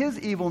called them his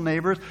evil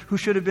neighbors who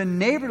should have been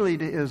neighborly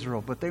to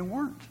Israel, but they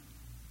weren't.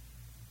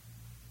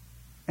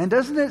 And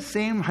doesn't it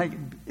seem like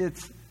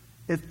it's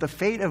the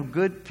fate of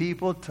good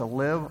people to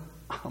live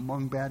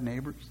among bad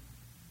neighbors?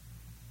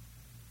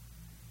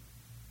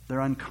 They're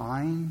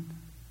unkind,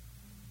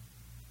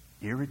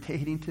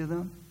 irritating to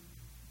them.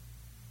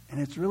 And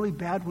it's really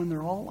bad when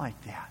they're all like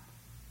that.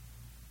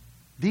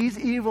 These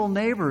evil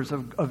neighbors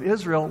of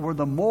Israel were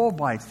the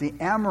Moabites, the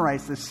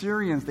Amorites, the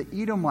Syrians, the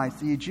Edomites,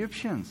 the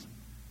Egyptians,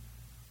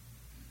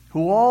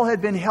 who all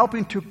had been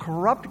helping to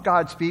corrupt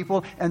God's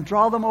people and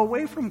draw them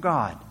away from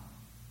God.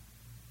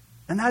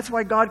 And that's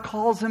why God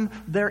calls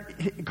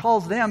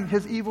them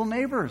his evil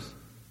neighbors.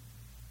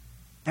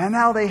 And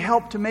now they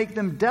helped to make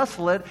them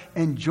desolate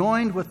and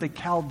joined with the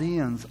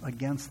Chaldeans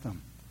against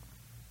them,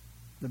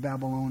 the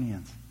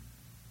Babylonians.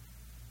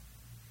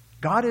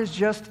 God is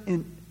just.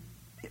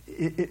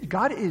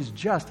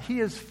 He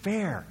is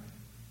fair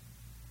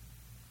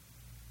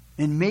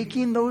in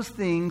making those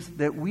things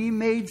that we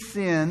made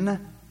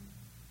sin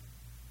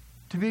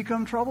to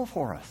become trouble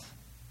for us.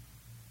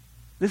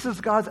 This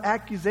is God's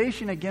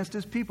accusation against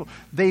his people.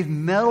 They've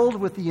meddled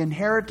with the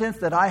inheritance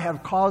that I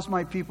have caused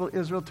my people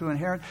Israel to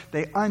inherit.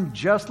 They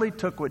unjustly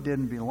took what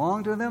didn't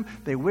belong to them.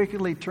 They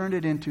wickedly turned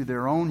it into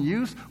their own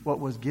use, what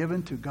was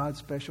given to God's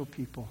special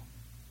people.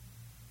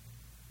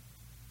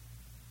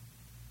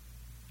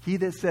 He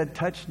that said,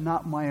 touch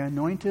not my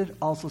anointed,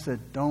 also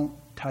said, don't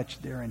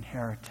touch their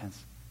inheritance.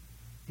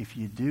 If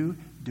you do,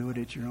 do it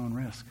at your own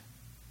risk.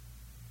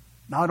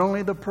 Not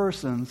only the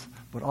persons,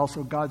 but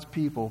also God's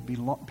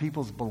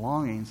people's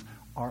belongings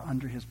are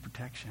under his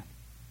protection.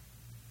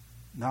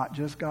 Not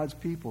just God's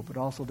people, but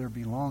also their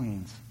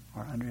belongings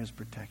are under his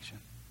protection.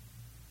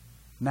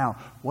 Now,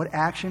 what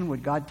action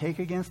would God take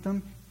against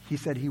them? He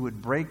said he would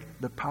break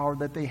the power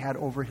that they had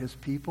over his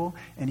people,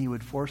 and he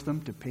would force them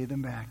to pay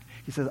them back.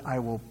 He says, I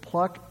will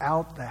pluck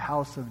out the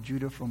house of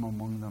Judah from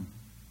among them.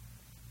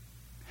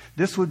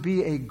 This would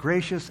be a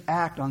gracious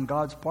act on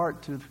God's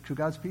part to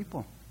God's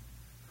people,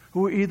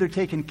 who were either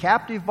taken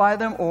captive by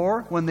them,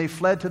 or when they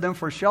fled to them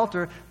for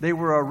shelter, they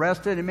were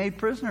arrested and made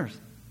prisoners.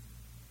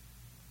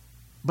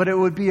 But it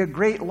would be a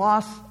great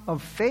loss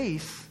of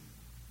face,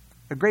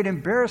 a great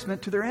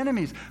embarrassment to their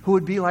enemies, who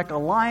would be like a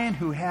lion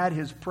who had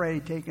his prey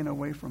taken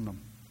away from them.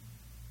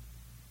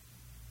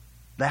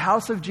 The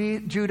house of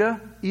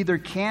Judah either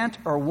can't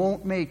or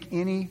won't make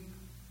any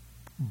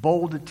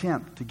bold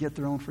attempt to get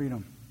their own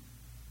freedom.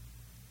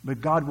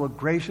 But God will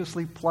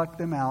graciously pluck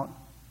them out,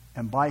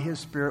 and by his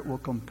Spirit will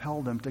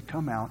compel them to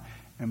come out.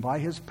 And by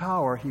his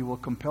power, he will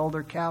compel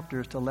their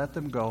captors to let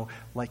them go,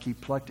 like he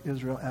plucked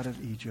Israel out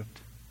of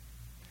Egypt.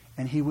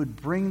 And he would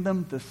bring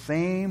them the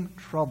same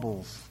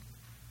troubles,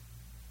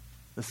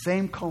 the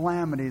same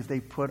calamities they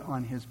put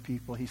on his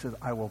people. He says,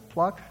 I will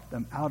pluck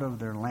them out of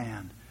their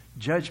land.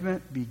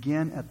 Judgment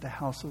begin at the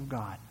house of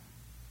God.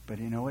 But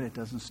you know what? It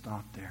doesn't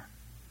stop there.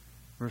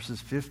 Verses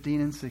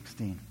 15 and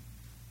 16.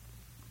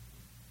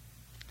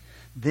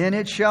 Then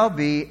it shall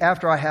be,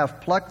 after I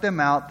have plucked them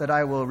out, that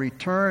I will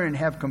return and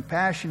have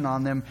compassion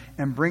on them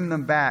and bring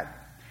them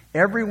back,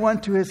 everyone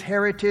to his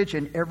heritage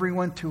and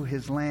everyone to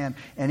his land.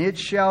 And it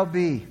shall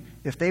be,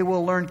 if they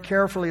will learn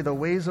carefully the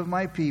ways of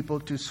my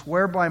people, to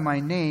swear by my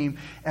name,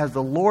 as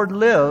the Lord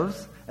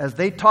lives, as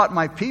they taught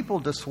my people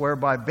to swear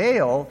by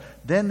Baal,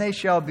 then they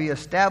shall be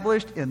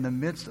established in the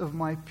midst of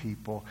my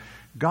people.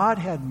 God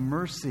had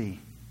mercy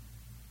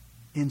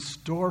in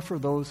store for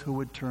those who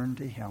would turn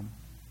to him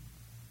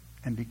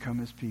and become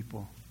his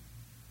people.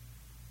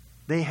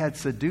 They had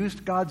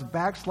seduced God's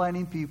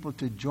backsliding people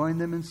to join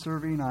them in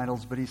serving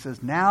idols. But he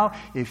says, now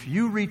if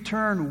you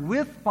return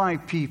with my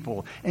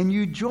people and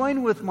you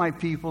join with my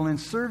people in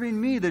serving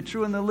me, the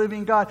true and the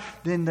living God,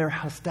 then their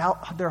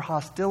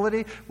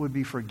hostility would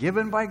be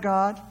forgiven by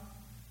God.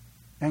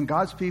 and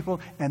God's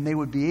people, and they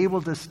would be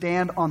able to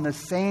stand on the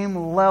same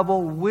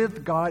level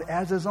with God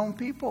as his own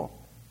people.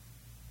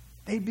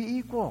 They'd be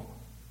equal.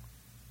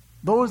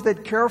 Those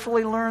that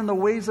carefully learn the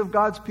ways of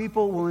God's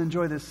people will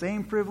enjoy the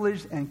same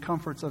privilege and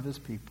comforts of his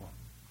people.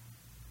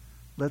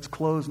 Let's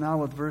close now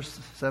with verse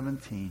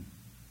 17.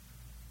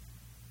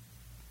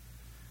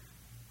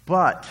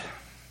 But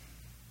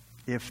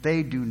if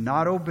they do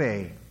not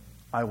obey,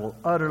 I will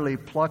utterly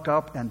pluck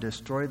up and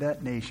destroy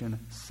that nation,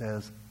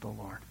 says the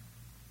Lord.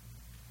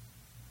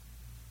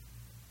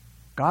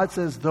 God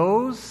says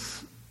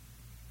those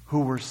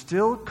who were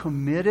still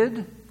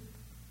committed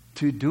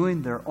to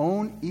doing their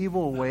own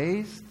evil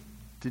ways,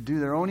 to do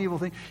their own evil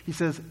thing, he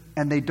says,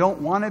 and they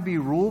don't want to be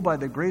ruled by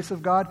the grace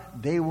of God,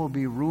 they will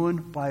be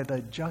ruined by the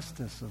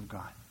justice of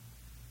God.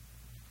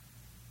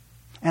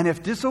 And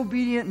if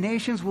disobedient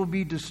nations will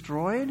be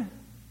destroyed,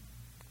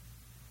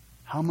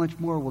 how much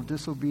more will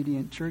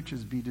disobedient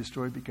churches be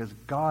destroyed, because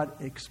God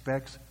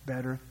expects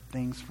better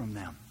things from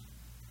them.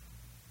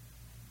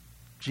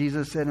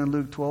 Jesus said in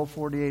Luke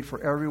 12:48, for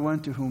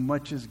everyone to whom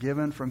much is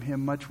given, from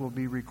him much will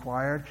be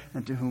required,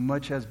 and to whom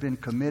much has been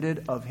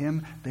committed, of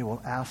him they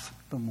will ask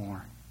the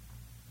more.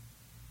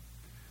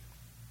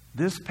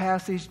 This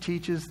passage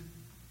teaches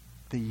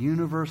the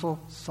universal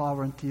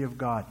sovereignty of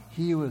God.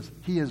 He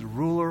is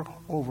ruler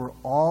over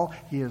all.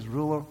 He is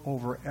ruler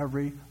over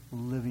every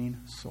living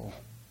soul.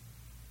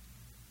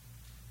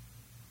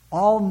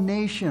 All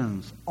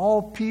nations,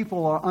 all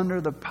people are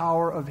under the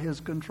power of his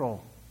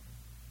control.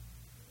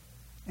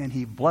 And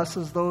he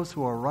blesses those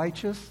who are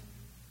righteous,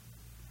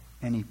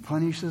 and he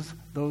punishes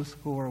those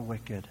who are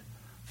wicked.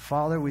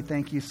 Father, we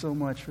thank you so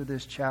much for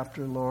this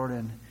chapter, Lord.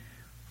 And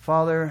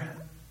Father,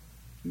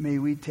 may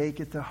we take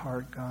it to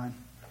heart, God.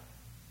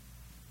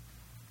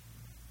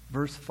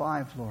 Verse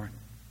 5, Lord.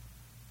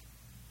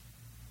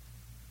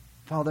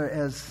 Father,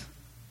 as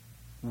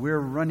we're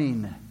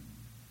running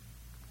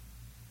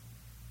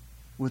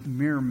with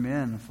mere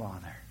men,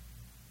 Father,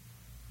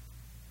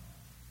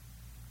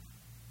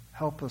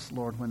 help us,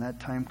 Lord, when that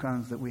time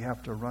comes that we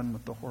have to run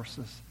with the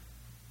horses.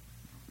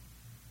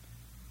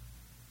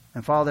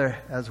 And Father,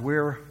 as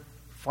we're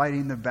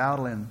fighting the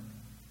battle in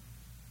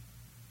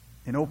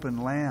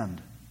open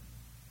land,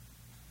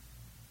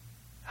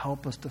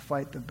 help us to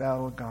fight the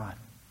battle, God,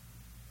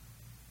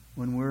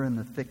 when we're in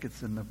the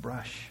thickets and the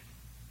brush.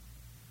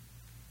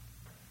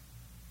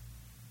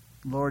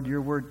 Lord,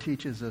 your word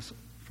teaches us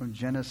from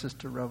Genesis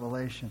to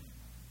Revelation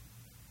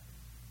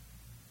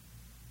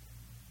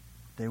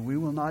that we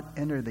will not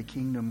enter the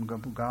kingdom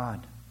of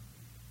God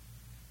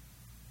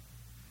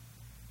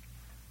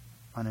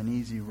on an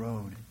easy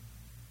road.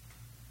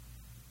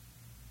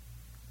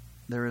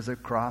 There is a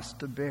cross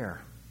to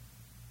bear,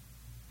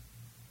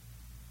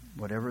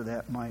 whatever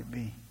that might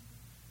be.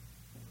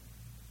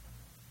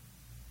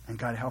 And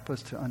God, help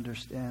us to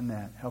understand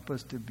that. Help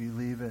us to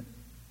believe it.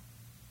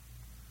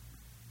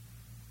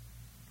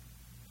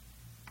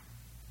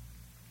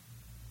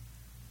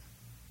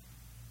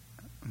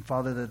 And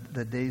Father,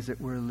 the days that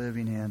we're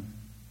living in,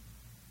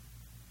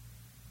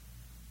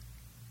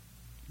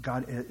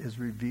 God is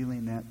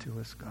revealing that to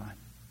us, God.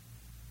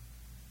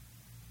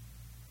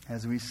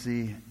 As we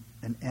see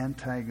an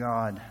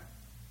anti-God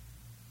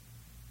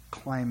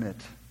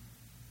climate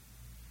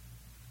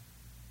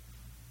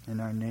in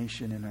our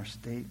nation, in our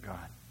state, God.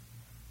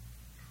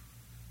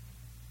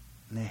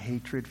 And the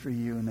hatred for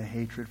you and the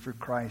hatred for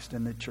Christ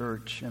and the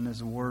church and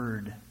his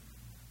word.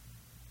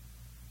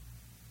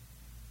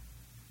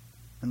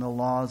 And the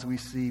laws we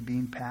see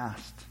being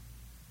passed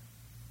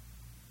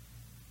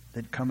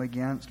that come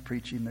against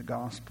preaching the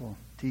gospel,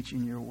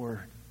 teaching your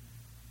word,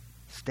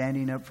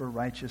 standing up for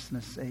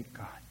righteousness' sake,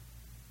 God.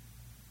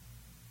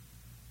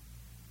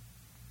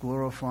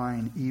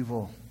 Glorifying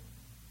evil,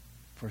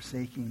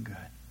 forsaking good.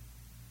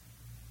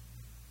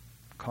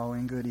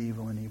 Calling good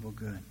evil and evil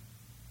good.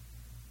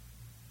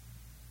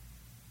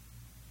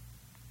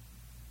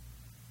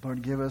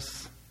 Lord, give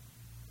us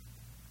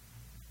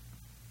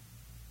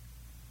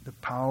the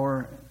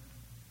power.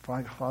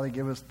 Father,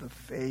 give us the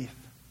faith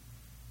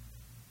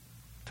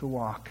to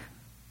walk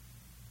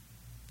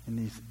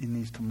in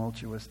these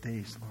tumultuous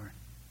days, Lord.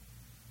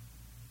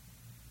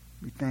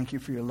 We thank you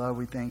for your love.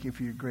 We thank you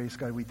for your grace,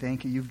 God. We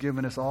thank you. You've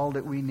given us all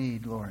that we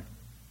need, Lord,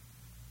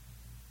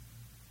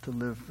 to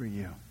live for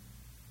you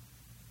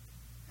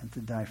and to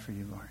die for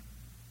you, Lord.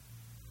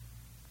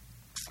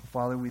 So,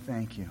 Father, we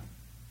thank you.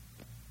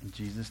 In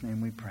Jesus' name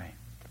we pray.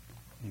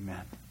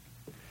 Amen.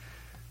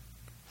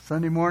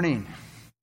 Sunday morning.